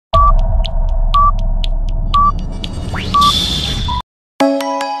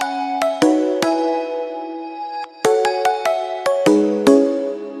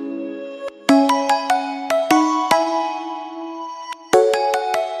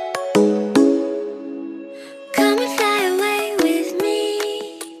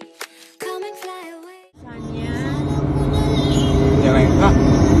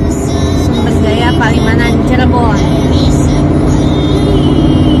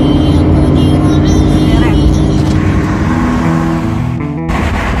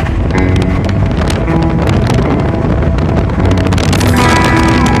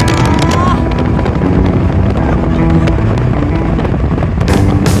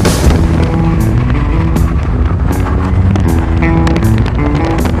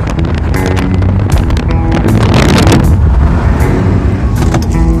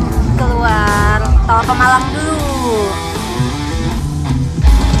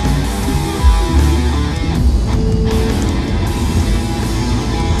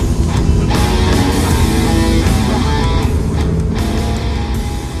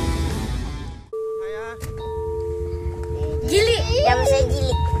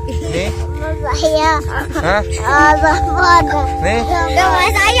Nih. Saya. Hah? Nih. Nama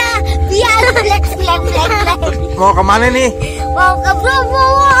saya biar black. Mau kemana nih? Mau ke Bromo,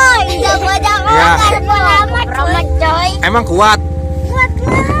 woy. Jago-jago lama coy. Emang kuat? Kuat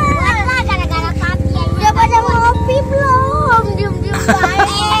lah gara-gara papi. Udah pada ngopi belum? Diam-diam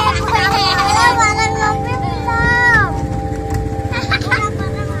baik. Pada ngopi belum?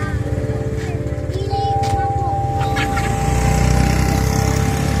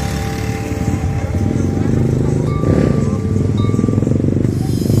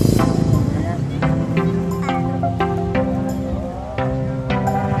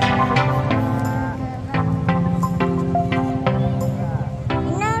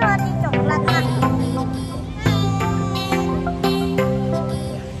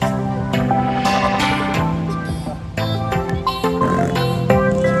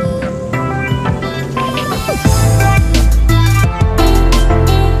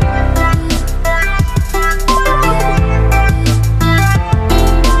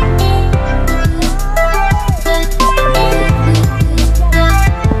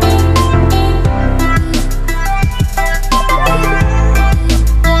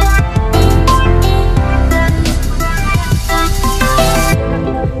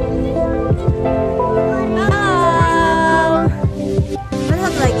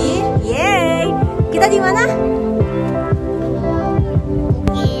 Kita di mana?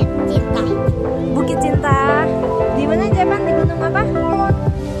 Bukit Cinta. Di mana Jepan? Di gunung apa?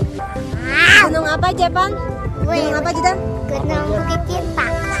 Gunung apa Jepan? Gunung apa Jidan? Gunung Bukit Cinta.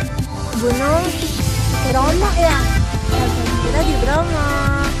 Gunung Bromo ya. Kita di Bromo.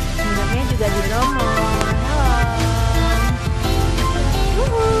 Gunungnya juga di Bromo.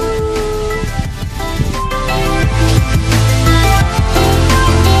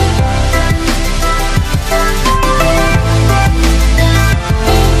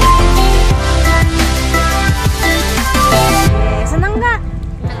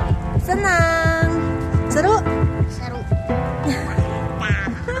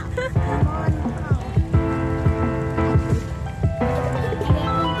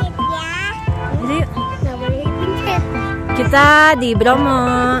 Kita di Bromo.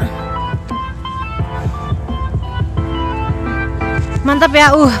 Mantap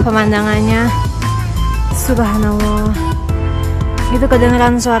ya, pemandangannya. Subhanallah. Itu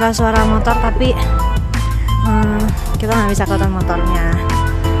kedengeran suara-suara motor tapi kita nggak bisa kelihatan motornya.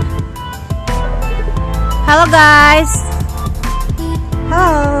 Halo guys.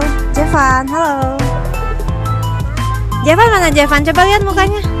 Halo, Jevan. Halo. Jevan mana Jevan? Coba lihat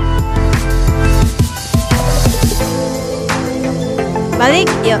mukanya. Balik,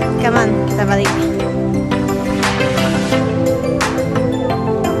 yuk, come on, kita balik.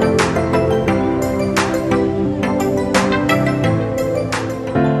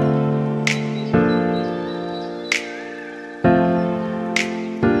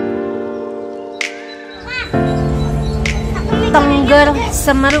 Tengger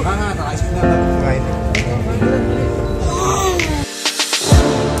Semeru.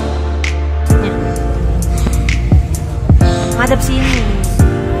 Madep sini.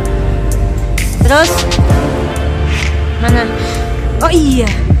 Terus mana? Oh iya.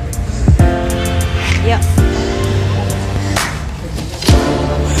 Yuk.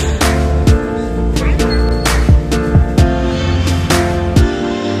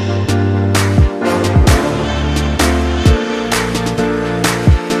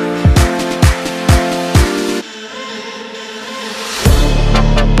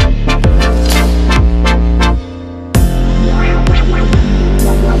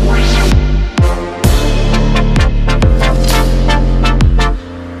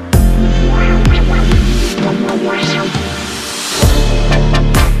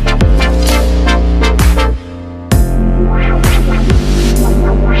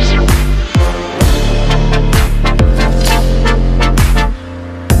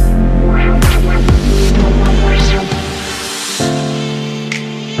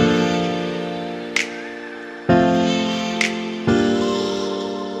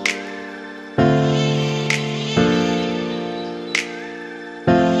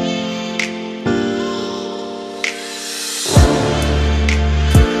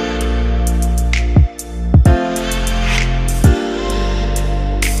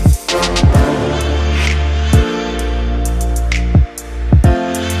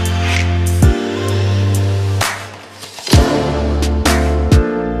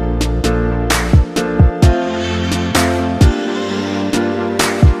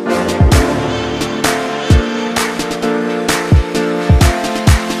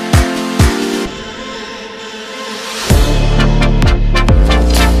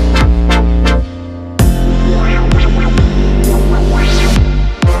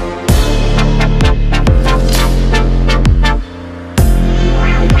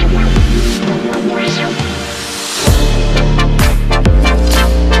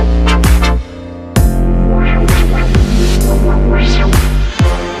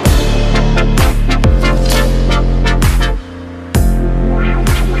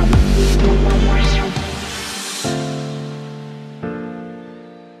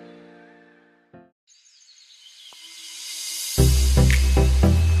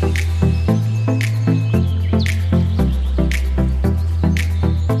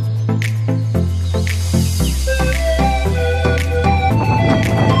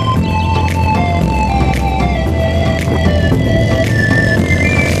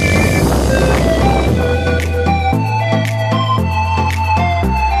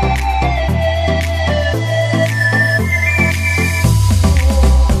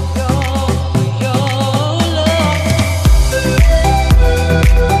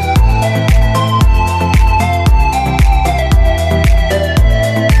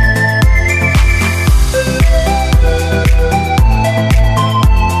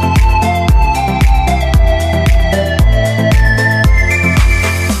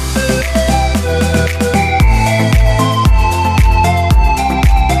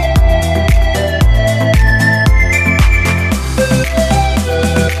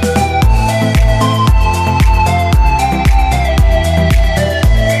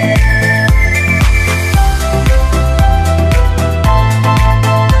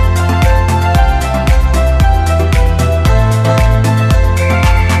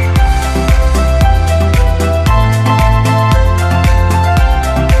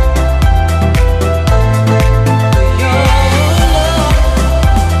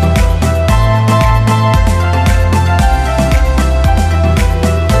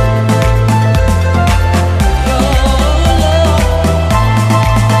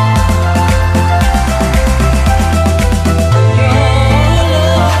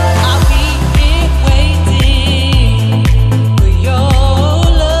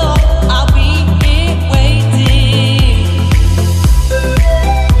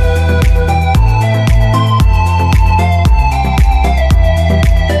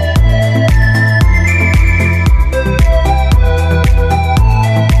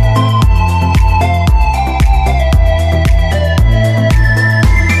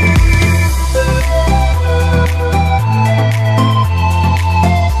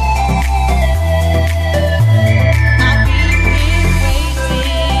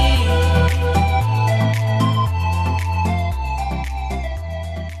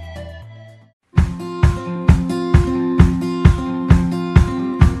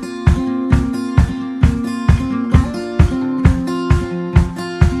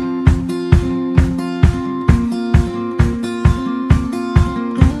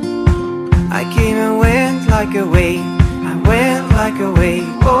 like a wave, I went like a wave,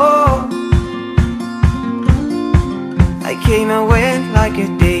 oh. I came and went like a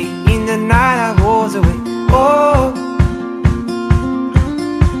day, in the night I was away, oh.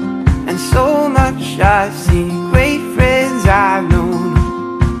 And so much I've seen, great friends I've known,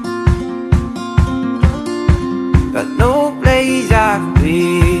 but no place I've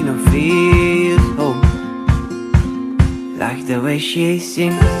been or feel home like the way she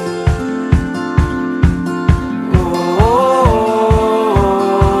sings.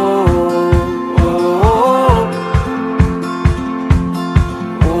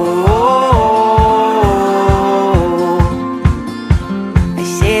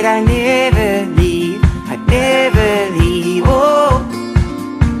 I'd never leave, I'd never leave, oh.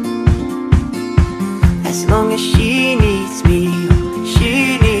 As long as she needs me,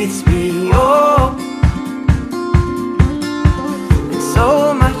 oh. And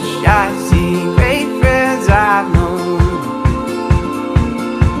so much I've seen, great friends I've known,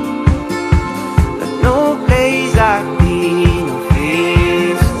 but no place I've been or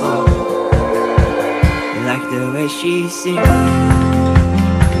feel so like the way she sings.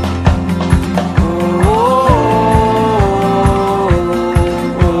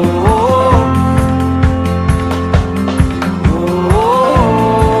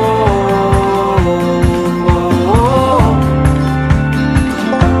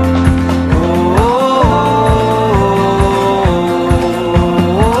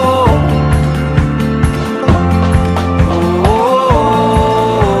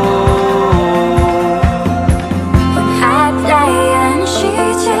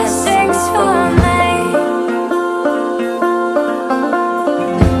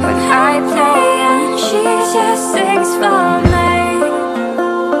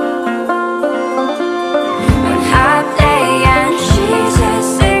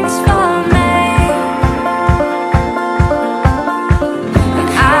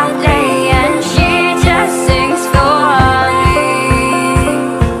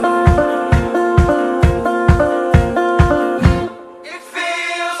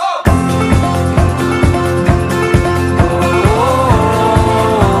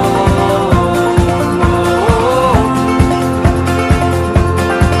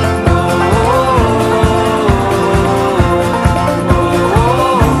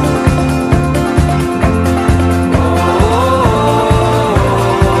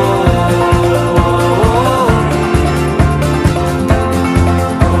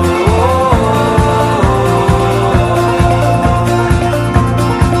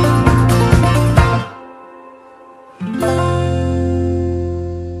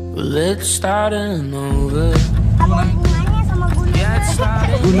 Let's start over.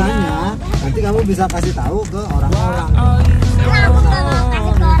 Gunanya nanti kamu bisa kasih tahu ke orang-orang. Kenapa nggak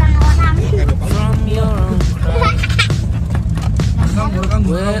mau kasih ke orang-orang?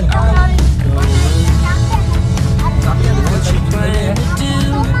 Where are you going? What you plan to do?